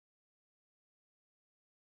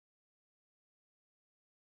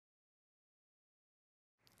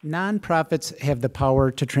Nonprofits have the power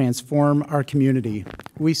to transform our community.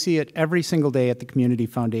 We see it every single day at the Community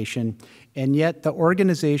Foundation, and yet the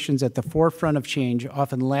organizations at the forefront of change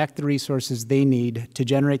often lack the resources they need to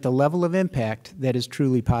generate the level of impact that is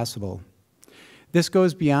truly possible. This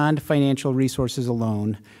goes beyond financial resources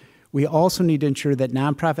alone. We also need to ensure that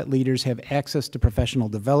nonprofit leaders have access to professional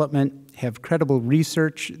development, have credible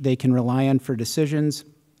research they can rely on for decisions,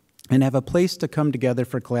 and have a place to come together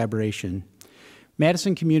for collaboration.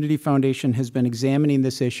 Madison Community Foundation has been examining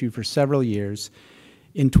this issue for several years.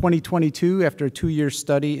 In 2022, after a 2-year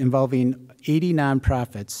study involving 80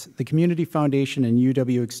 nonprofits, the Community Foundation and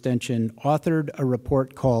UW Extension authored a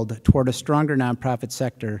report called Toward a Stronger Nonprofit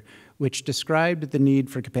Sector, which described the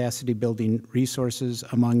need for capacity building resources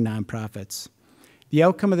among nonprofits. The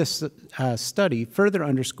outcome of this study further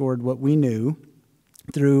underscored what we knew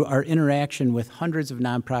through our interaction with hundreds of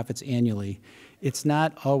nonprofits annually. It's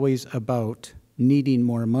not always about needing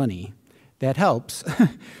more money. That helps,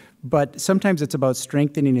 but sometimes it's about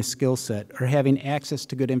strengthening a skill set or having access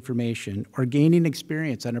to good information or gaining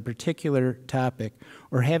experience on a particular topic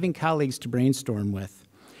or having colleagues to brainstorm with.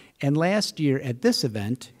 And last year at this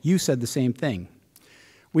event, you said the same thing.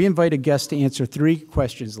 We invited guests to answer 3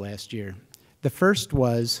 questions last year. The first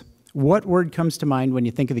was, what word comes to mind when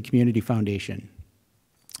you think of the Community Foundation?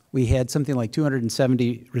 We had something like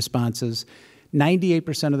 270 responses.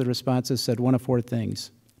 98% of the responses said one of 4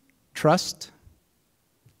 things: trust,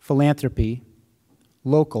 philanthropy,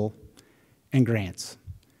 local, and grants.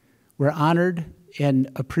 We're honored and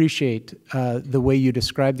appreciate the way you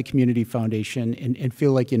describe the Community Foundation and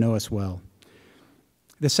feel like you know us well.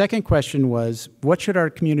 The second question was, what should our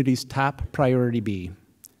community's top priority be?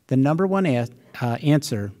 The number 1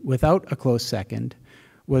 answer, without a close second,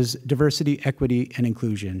 was diversity, equity, and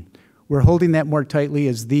inclusion. We're holding that more tightly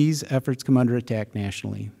as these efforts come under attack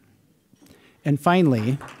nationally. And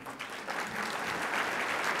finally,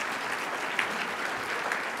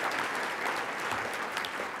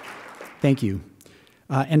 thank you.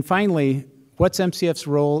 And finally, what's MCF's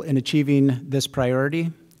role in achieving this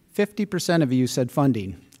priority? 50% of you said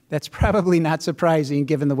funding. That's probably not surprising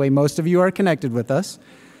given the way most of you are connected with us.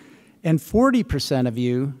 And 40% of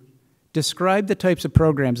you described the types of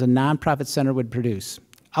programs a nonprofit center would produce.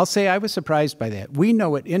 I'll say I was surprised by that. We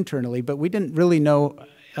know it internally, but we didn't really know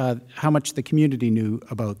how much the community knew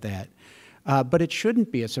about that. But it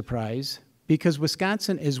shouldn't be a surprise because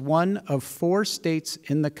Wisconsin is one of 4 states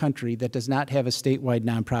in the country that does not have a statewide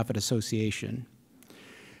nonprofit association.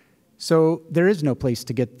 So there is no place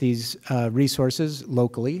to get these resources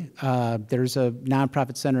locally. There's a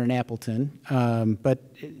nonprofit center in Appleton,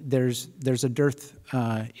 but there's a dearth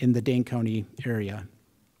in the Dane County area.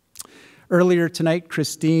 Earlier tonight,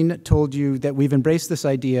 Christine told you that we've embraced this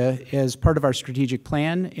idea as part of our strategic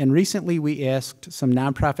plan, and recently we asked some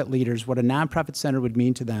nonprofit leaders what a nonprofit center would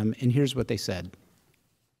mean to them, and here's what they said.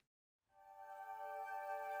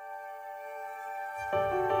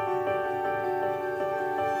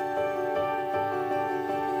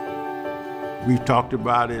 We've talked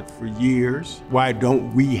about it for years. Why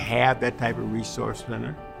don't we have that type of resource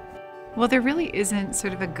center? Well, there really isn't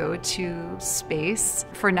sort of a go-to space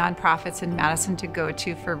for nonprofits in Madison to go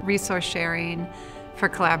to for resource sharing, for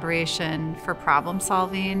collaboration, for problem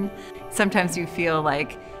solving. Sometimes you feel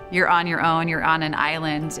like you're on your own, you're on an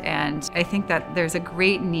island, and I think that there's a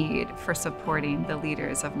great need for supporting the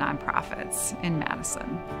leaders of nonprofits in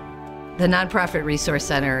Madison. The Nonprofit Resource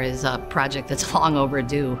Center is a project that's long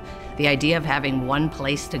overdue. The idea of having one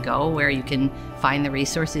place to go where you can find the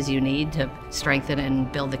resources you need to strengthen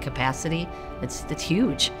and build the capacity, it's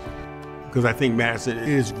huge. Because I think Madison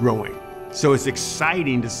is growing. So it's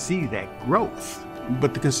exciting to see that growth.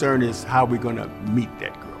 But the concern is how we're going to meet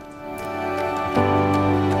that growth.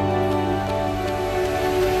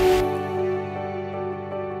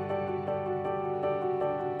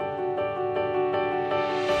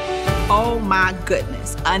 Oh my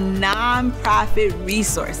goodness, a nonprofit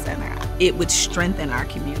resource center. It would strengthen our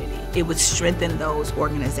community. It would strengthen those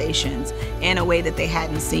organizations in a way that they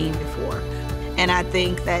hadn't seen before. And I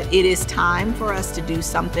think that it is time for us to do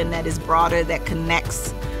something that is broader, that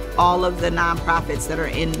connects all of the nonprofits that are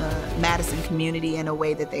in the Madison community in a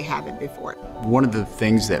way that they haven't before. One of the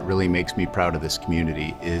things that really makes me proud of this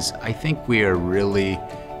community is I think we are really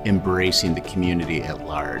embracing the community at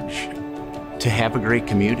large. To have a great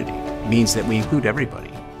community means that we include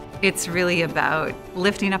everybody. It's really about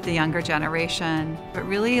lifting up the younger generation, but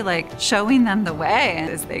really like showing them the way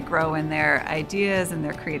as they grow in their ideas and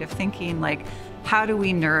their creative thinking. Like, how do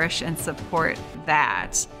we nourish and support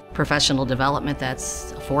that? Professional development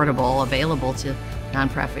that's affordable, available to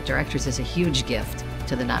nonprofit directors is a huge gift.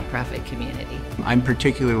 to the nonprofit community. I'm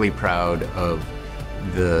particularly proud of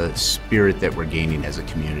the spirit that we're gaining as a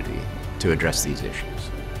community to address these issues.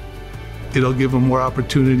 It'll give them more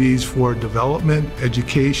opportunities for development,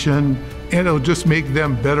 education, and it'll just make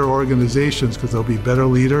them better organizations because they'll be better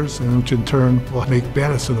leaders, and which in turn will make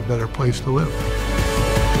Madison a better place to live.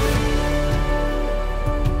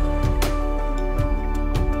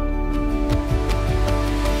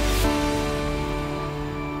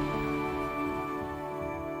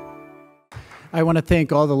 I want to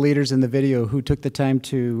thank all the leaders in the video who took the time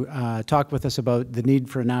to talk with us about the need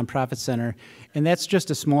for a nonprofit center. And that's just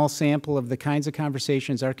a small sample of the kinds of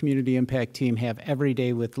conversations our community impact team have every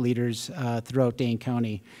day with leaders throughout Dane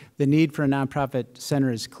County. The need for a nonprofit center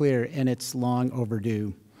is clear, and it's long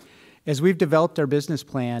overdue. As we've developed our business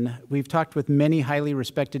plan, we've talked with many highly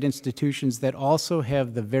respected institutions that also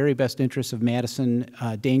have the very best interests of Madison,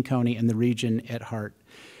 Dane County, and the region at heart.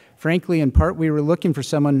 Frankly, in part, we were looking for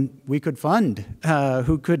someone we could fund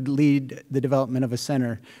who could lead the development of a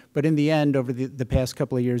center. But in the end, over the past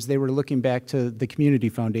couple of years, they were looking back to the Community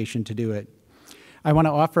Foundation to do it. I want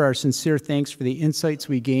to offer our sincere thanks for the insights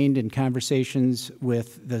we gained in conversations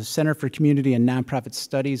with the Center for Community and Nonprofit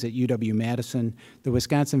Studies at UW-Madison, the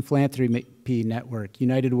Wisconsin Philanthropy Network,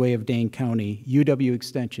 United Way of Dane County, UW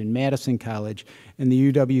Extension, Madison College, and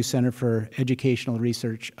the UW Center for Educational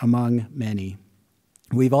Research, among many.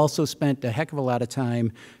 We've also spent a heck of a lot of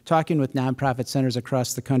time talking with nonprofit centers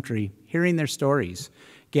across the country, hearing their stories,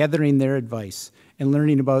 gathering their advice, and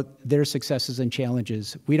learning about their successes and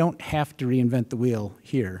challenges. We don't have to reinvent the wheel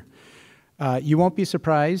here. You won't be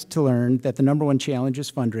surprised to learn that the #1 challenge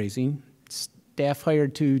is fundraising. Staff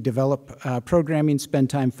hired to develop programming spend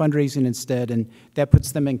time fundraising instead, and that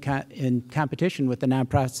puts them in competition with the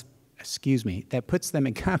nonprofits. That puts them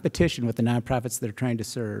in competition with the nonprofits they're trying to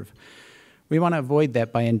serve. We want to avoid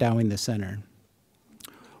that by endowing the center.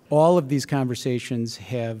 All of these conversations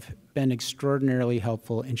have been extraordinarily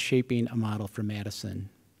helpful in shaping a model for Madison.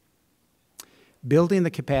 Building the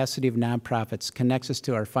capacity of nonprofits connects us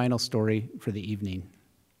to our final story for the evening.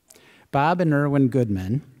 Bob and Irwin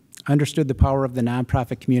Goodman understood the power of the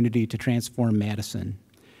nonprofit community to transform Madison.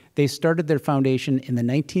 They started their foundation in the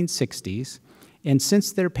 1960s, and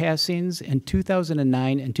since their passings in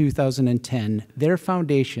 2009 and 2010, their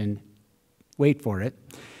foundation, wait for it,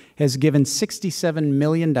 has given $67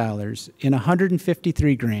 million in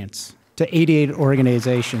 153 grants to 88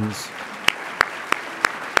 organizations.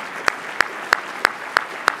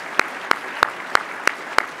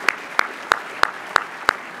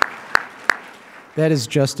 That is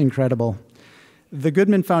just incredible. The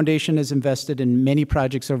Goodman Foundation has invested in many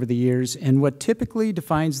projects over the years, and what typically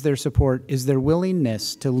defines their support is their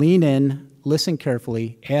willingness to lean in, listen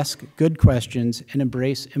carefully, ask good questions, and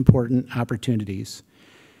embrace important opportunities.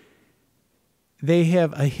 They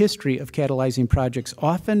have a history of catalyzing projects,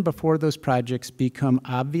 often before those projects become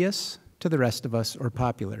obvious to the rest of us or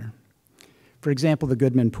popular. For example, the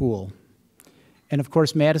Goodman Pool, and of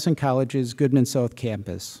course, Madison College's Goodman South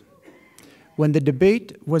Campus. When the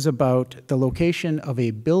debate was about the location of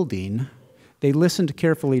a building, they listened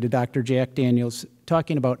carefully to Dr. Jack Daniels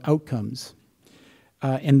talking about outcomes,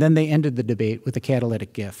 and then they ended the debate with a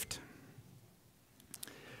catalytic gift.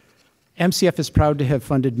 MCF is proud to have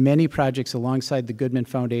funded many projects alongside the Goodman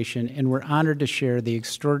Foundation, and we're honored to share the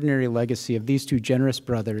extraordinary legacy of these two generous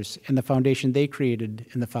brothers and the foundation they created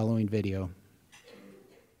in the following video.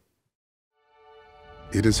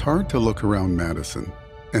 It is hard to look around Madison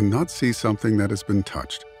and not see something that has been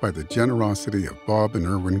touched by the generosity of Bob and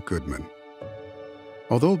Irwin Goodman.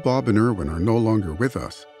 Although Bob and Irwin are no longer with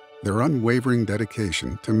us, their unwavering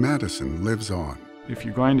dedication to Madison lives on. If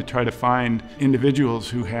you're going to try to find individuals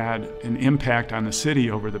who had an impact on the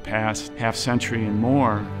city over the past half century and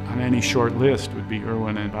more, on any short list would be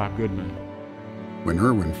Irwin and Bob Goodman. When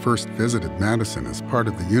Irwin first visited Madison as part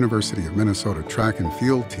of the University of Minnesota track and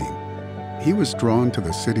field team, he was drawn to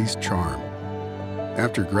the city's charm.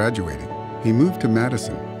 After graduating, he moved to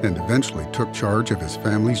Madison and eventually took charge of his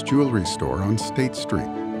family's jewelry store on State Street.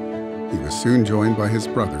 He was soon joined by his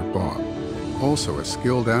brother, Bob, also a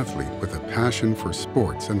skilled athlete with a passion for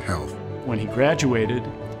sports and health. When he graduated,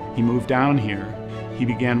 he moved down here. He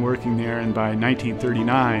began working there, and by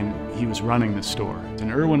 1939, he was running the store.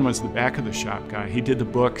 And Irwin was the back of the shop guy. He did the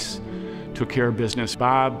books, took care of business.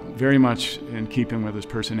 Bob, very much in keeping with his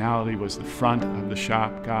personality, was the front of the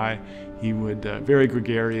shop guy. He would, very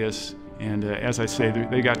gregarious, and as I say,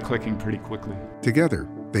 they got clicking pretty quickly. Together,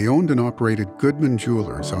 they owned and operated Goodman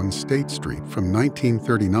Jewelers on State Street from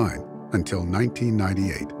 1939 until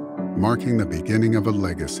 1998, marking the beginning of a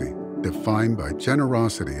legacy. defined by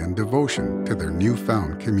generosity and devotion to their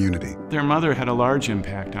newfound community. Their mother had a large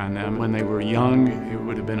impact on them. When they were young, it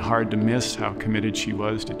would have been hard to miss how committed she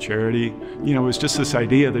was to charity. You know, it was just this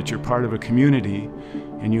idea that you're part of a community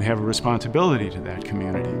and you have a responsibility to that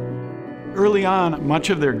community. Early on, much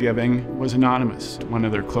of their giving was anonymous. One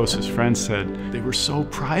of their closest friends said they were so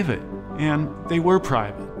private, and they were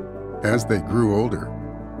private. As they grew older,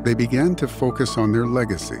 they began to focus on their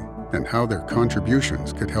legacy and how their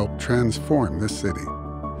contributions could help transform the city.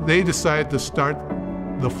 They decided to start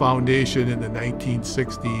the foundation in the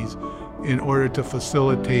 1960s in order to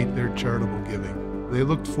facilitate their charitable giving. They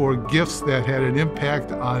looked for gifts that had an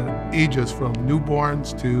impact on ages from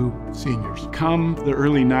newborns to seniors. Come the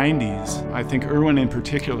early 90s, I think Irwin in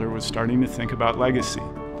particular was starting to think about legacy.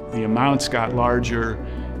 The amounts got larger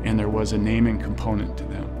and there was a naming component to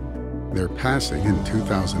them. Their passing in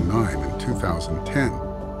 2009 and 2010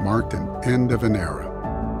 marked an end of an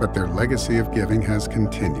era, but their legacy of giving has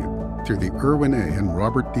continued through the Irwin A. and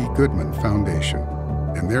Robert D. Goodman Foundation,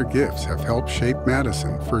 and their gifts have helped shape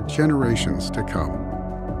Madison for generations to come.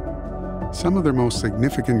 Some of their most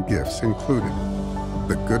significant gifts included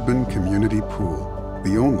the Goodman Community Pool,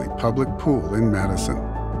 the only public pool in Madison,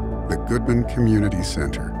 the Goodman Community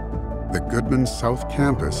Center, the Goodman South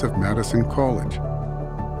Campus of Madison College.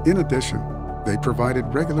 In addition, they provided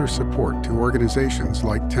regular support to organizations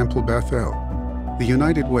like Temple Bethel, the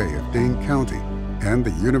United Way of Dane County, and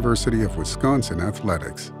the University of Wisconsin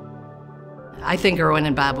Athletics. I think Irwin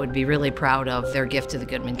and Bob would be really proud of their gift to the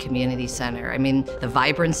Goodman Community Center. I mean, the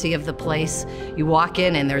vibrancy of the place. You walk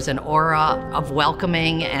in and there's an aura of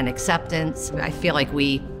welcoming and acceptance. I feel like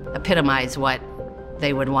we epitomize what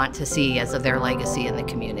they would want to see as of their legacy in the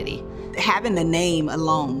community. Having the name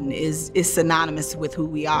alone is synonymous with who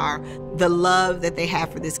we are. The love that they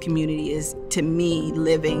have for this community is, to me,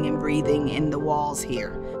 living and breathing in the walls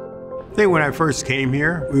here. I think when I first came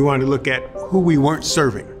here, we wanted to look at who we weren't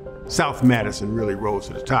serving. South Madison really rose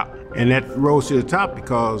to the top. And that rose to the top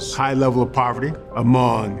because high level of poverty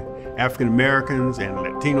among African Americans and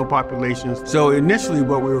Latino populations. So initially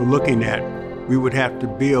what we were looking at, we would have to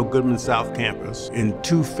build Goodman South Campus in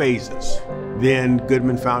 2 phases. Then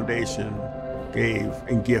Goodman Foundation gave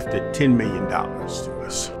and gifted $10 million to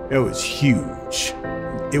us. That was huge.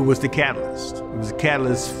 It was the catalyst. It was a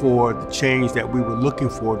catalyst for the change that we were looking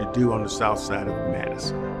for to do on the south side of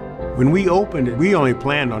Madison. When we opened it, we only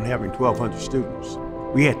planned on having 1,200 students.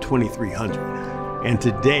 We had 2,300. And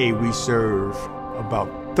today we serve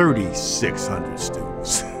about 3,600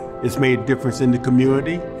 students. It's made a difference in the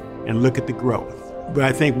community, and look at the growth. But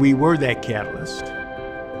I think we were that catalyst,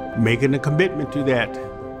 making a commitment to that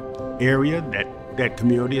area, that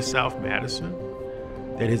community of South Madison,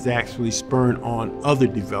 that has actually spurred on other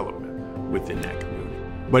development within that community.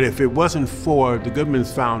 But if it wasn't for the Goodman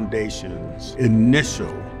Foundation's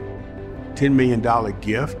initial $10 million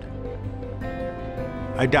gift,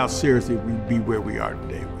 I doubt seriously we'd be where we are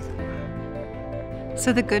today with it.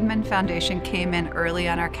 So the Goodman Foundation came in early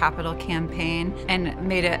on our capital campaign and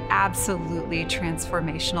made an absolutely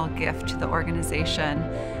transformational gift to the organization.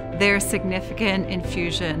 Their significant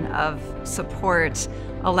infusion of support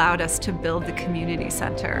allowed us to build the community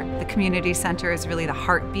center. The community center is really the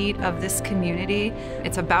heartbeat of this community.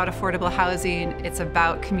 It's about affordable housing, it's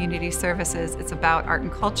about community services, it's about art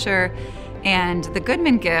and culture. And the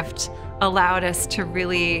Goodman gift allowed us to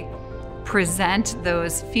really present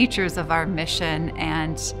those features of our mission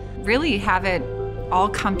and really have it all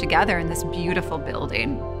come together in this beautiful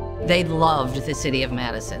building. They loved the city of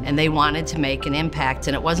Madison and they wanted to make an impact,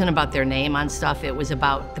 and it wasn't about their name on stuff, it was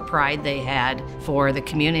about the pride they had for the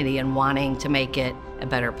community and wanting to make it a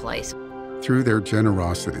better place. Through their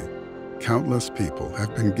generosity, countless people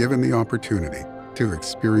have been given the opportunity to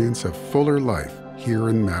experience a fuller life here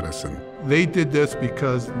in Madison. They did this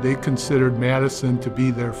because they considered Madison to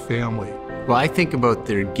be their family. Well, I think about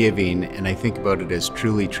their giving and I think about it as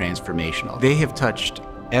truly transformational. They have touched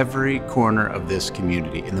every corner of this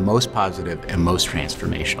community in the most positive and most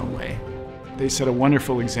transformational way. They set a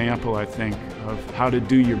wonderful example, I think, of how to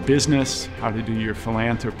do your business, how to do your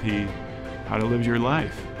philanthropy, how to live your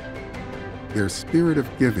life. Their spirit of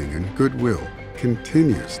giving and goodwill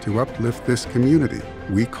continues to uplift this community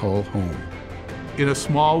we call home. In a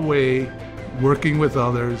small way, working with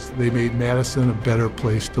others, they made Madison a better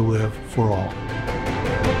place to live for all.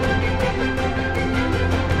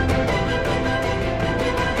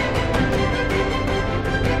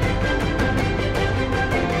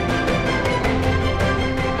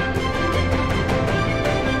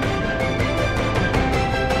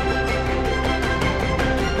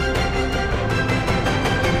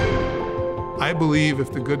 I believe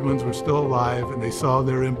if the Goodmans were still alive and they saw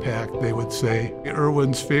their impact, they would say,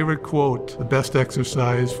 Irwin's favorite quote, the best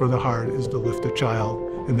exercise for the heart is to lift a child,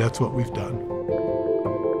 and that's what we've done.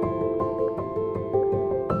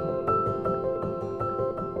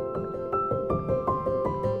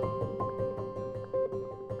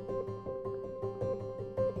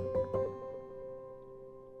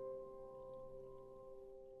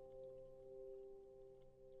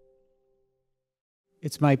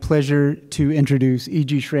 It's my pleasure to introduce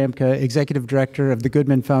E.G. Schramka, Executive Director of the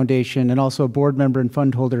Goodman Foundation and also a board member and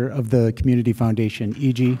fund holder of the Community Foundation.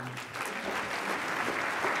 E.G.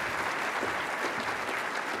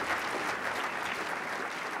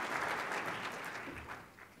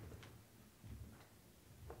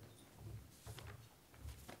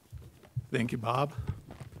 Thank you, Bob.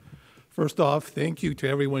 First off, thank you to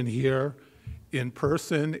everyone here in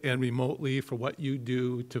person and remotely for what you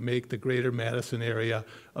do to make the greater Madison area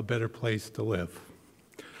a better place to live.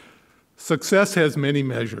 Success has many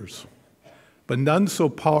measures, but none so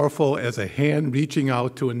powerful as a hand reaching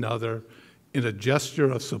out to another in a gesture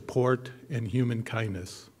of support and human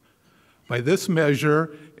kindness. By this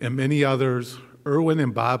measure and many others, Irwin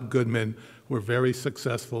and Bob Goodman were very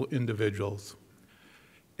successful individuals.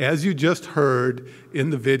 As you just heard in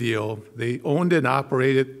the video, they owned and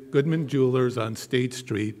operated Goodman Jewelers on State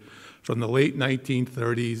Street from the late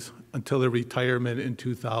 1930s until their retirement in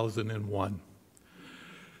 2001.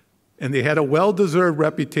 And they had a well-deserved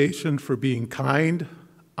reputation for being kind,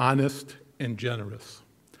 honest, and generous.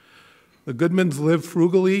 The Goodmans lived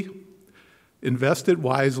frugally, invested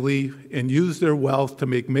wisely, and used their wealth to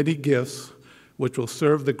make many gifts which will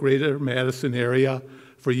serve the greater Madison area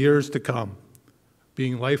for years to come.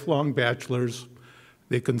 Being lifelong bachelors,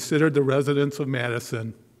 they considered the residents of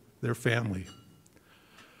Madison their family.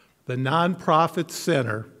 The Nonprofit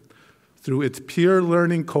Center, through its peer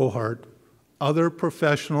learning cohort, other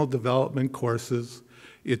professional development courses,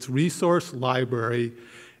 its resource library,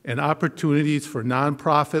 and opportunities for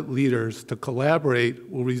nonprofit leaders to collaborate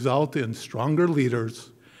will result in stronger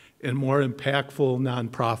leaders and more impactful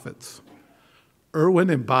nonprofits. Irwin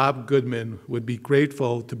and Bob Goodman would be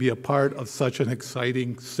grateful to be a part of such an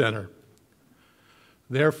exciting center.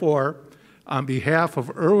 Therefore, on behalf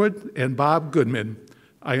of Irwin and Bob Goodman,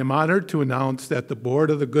 I am honored to announce that the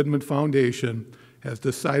board of the Goodman Foundation has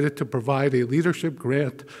decided to provide a leadership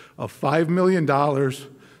grant of $5 million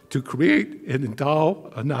to create and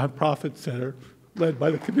endow a nonprofit center led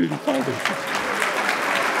by the Community Foundation.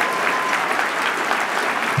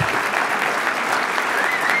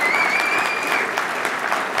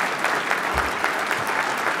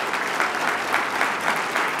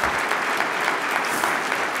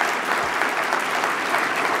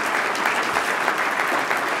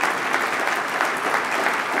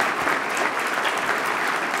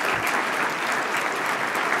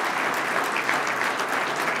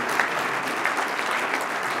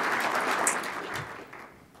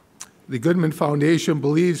 The Goodman Foundation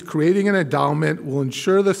believes creating an endowment will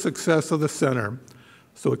ensure the success of the center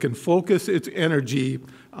so it can focus its energy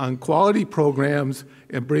on quality programs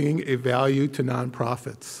and bringing a value to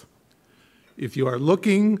nonprofits. If you are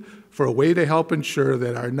looking for a way to help ensure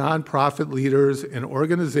that our nonprofit leaders and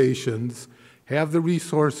organizations have the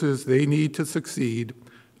resources they need to succeed,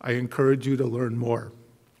 I encourage you to learn more.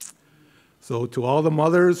 So to all the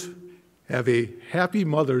mothers, have a happy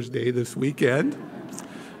Mother's Day this weekend.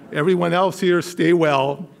 Everyone else here, stay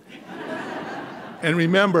well. And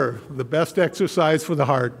remember, the best exercise for the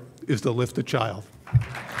heart is to lift a child.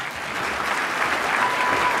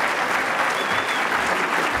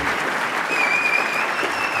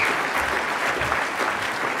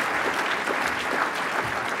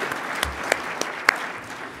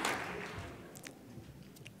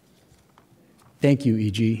 Thank you,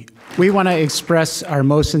 E.G. We want to express our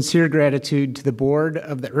most sincere gratitude to the board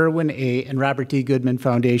of the Irwin A. and Robert D. Goodman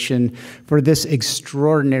Foundation for this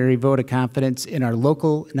extraordinary vote of confidence in our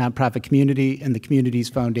local nonprofit community and the community's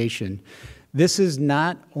foundation. This is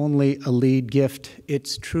not only a lead gift,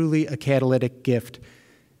 it's truly a catalytic gift.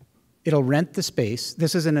 It'll rent the space.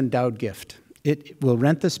 This is an endowed gift. It will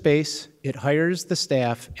rent the space, it hires the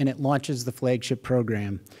staff, and it launches the flagship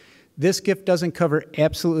program. This gift doesn't cover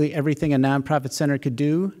absolutely everything a nonprofit center could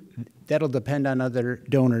do. That'll depend on other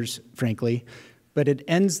donors, frankly. But it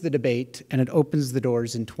ends the debate and it opens the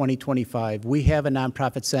doors in 2025. We have a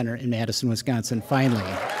nonprofit center in Madison, Wisconsin, finally.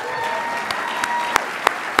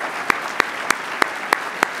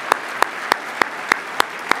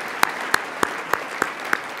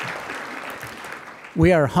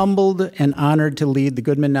 We are humbled and honored to lead the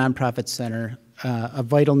Goodman Nonprofit Center, a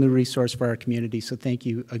vital new resource for our community, so thank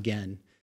you again.